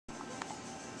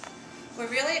We're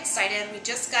really excited. We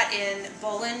just got in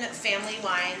Bolen Family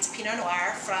Wines Pinot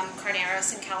Noir from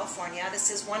Carneros in California. This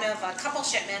is one of a couple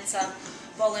shipments of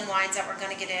Bolen wines that we're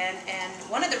going to get in, and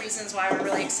one of the reasons why we're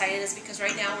really excited is because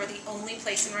right now we're the only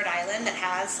place in Rhode Island that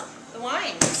has the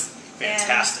wines.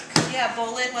 Fantastic. And, yeah,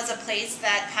 Bolen was a place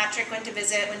that Patrick went to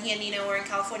visit when he and Nina were in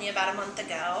California about a month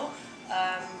ago.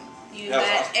 You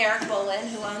met Eric Bolen,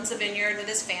 who owns a vineyard with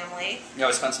his family. Yeah,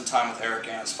 we spent some time with Eric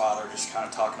and his father just kind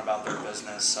of talking about their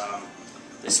business.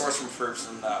 They source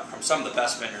from some of the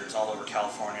best vineyards all over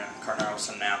California, Carneros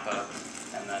and Napa,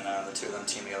 and then the two of them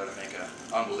teamed together to make an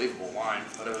unbelievable wine.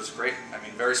 But it was great. I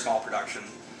mean, very small production.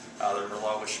 The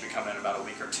Merlot, which should be coming in about a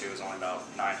week or two, is only about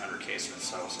 900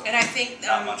 cases or so and I think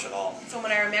not much at all. From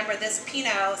what I remember, this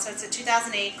Pinot, so it's a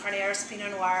 2008 Carneros Pinot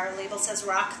Noir, label says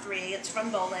Rock3, it's from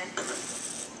Bolen.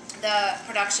 The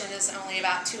production is only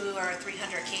about 200 or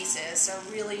 300 cases, so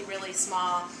really, really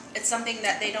small. It's something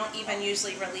that they don't even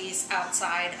usually release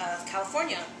outside of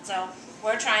California. So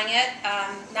we're trying it,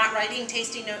 not writing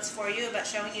tasting notes for you, but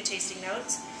showing you tasting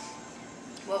notes,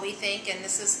 what we think, and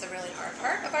this is the really hard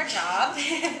part of our job.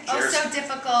 Oh, so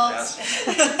difficult.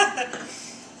 Yes.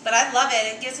 But I love it.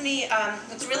 It gives me,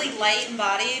 it's really light in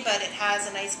body, but it has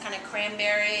a nice kind of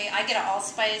cranberry. I get an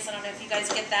allspice. I don't know if you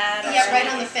guys get that. Yeah,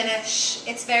 right on the finish.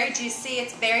 It's very juicy.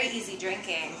 It's very easy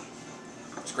drinking.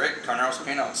 It's great. Carneros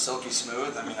Pinot. It's silky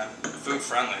smooth. I mean, food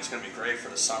friendly. It's going to be great for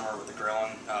the summer with the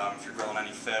grilling. If you're grilling any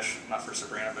fish, not for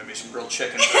Sabrina, but maybe some grilled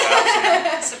chicken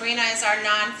perhaps. Sabrina is our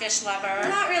non-fish lover. I'm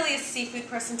not really a seafood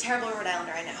person. Terrible Rhode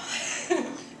Islander, I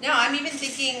know. No, I'm even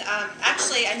thinking,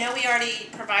 actually, I know we already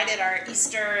provided our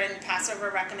Easter and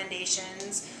Passover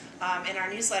recommendations in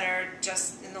our newsletter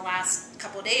just in the last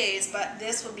couple of days, but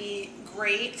this would be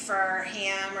great for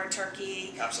ham or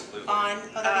turkey. Absolutely. On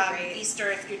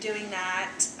Easter if you're doing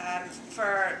that.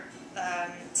 For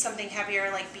something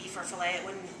heavier like beef or filet,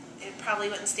 it probably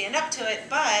wouldn't stand up to it,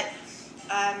 but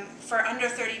for under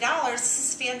 $30, this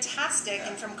is fantastic. Yeah.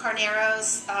 And from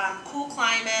Carneros, cool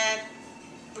climate,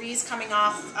 breeze coming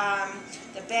off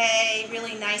the bay,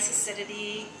 really nice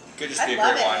acidity. Could just be a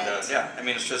great wine to, yeah. I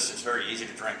mean, it's very easy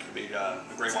to drink. It could be a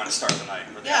great wine to start the night.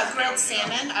 Yeah, grilled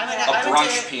salmon. You know? A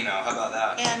brunch Pinot. How about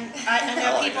that? And I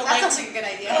know people that like sounds like a good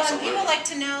idea. Well, people like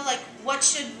to know like what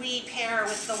should we pair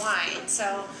with the wine.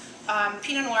 So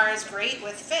Pinot Noir is great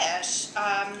with fish.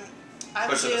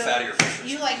 Especially the fattier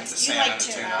fishes. You like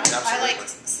tuna. I like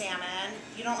salmon.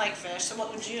 You don't like fish, so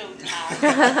what would you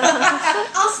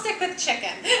have? I'll stick with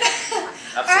chicken.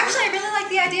 Or actually, I really like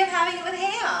the idea of having it with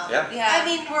ham. Yeah. I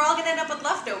mean, we're all going to end up with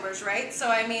leftovers, right? So,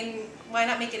 I mean, why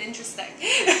not make it interesting?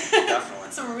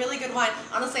 Definitely. Some really good wine.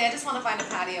 Honestly, I just want to find a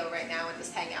patio right now and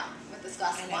just hang out with this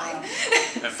glass of wine.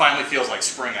 It finally feels like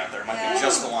spring out there. It might be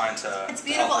just the wine to. It's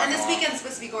beautiful, and this weekend's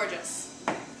supposed to be gorgeous.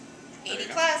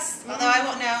 80 plus, although I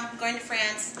won't know. I'm going to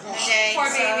France in a day. Poor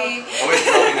baby. Always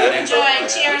building that info. Enjoy.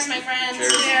 Cheers, my friends.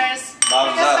 Cheers. Cheers.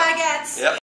 Bottoms up.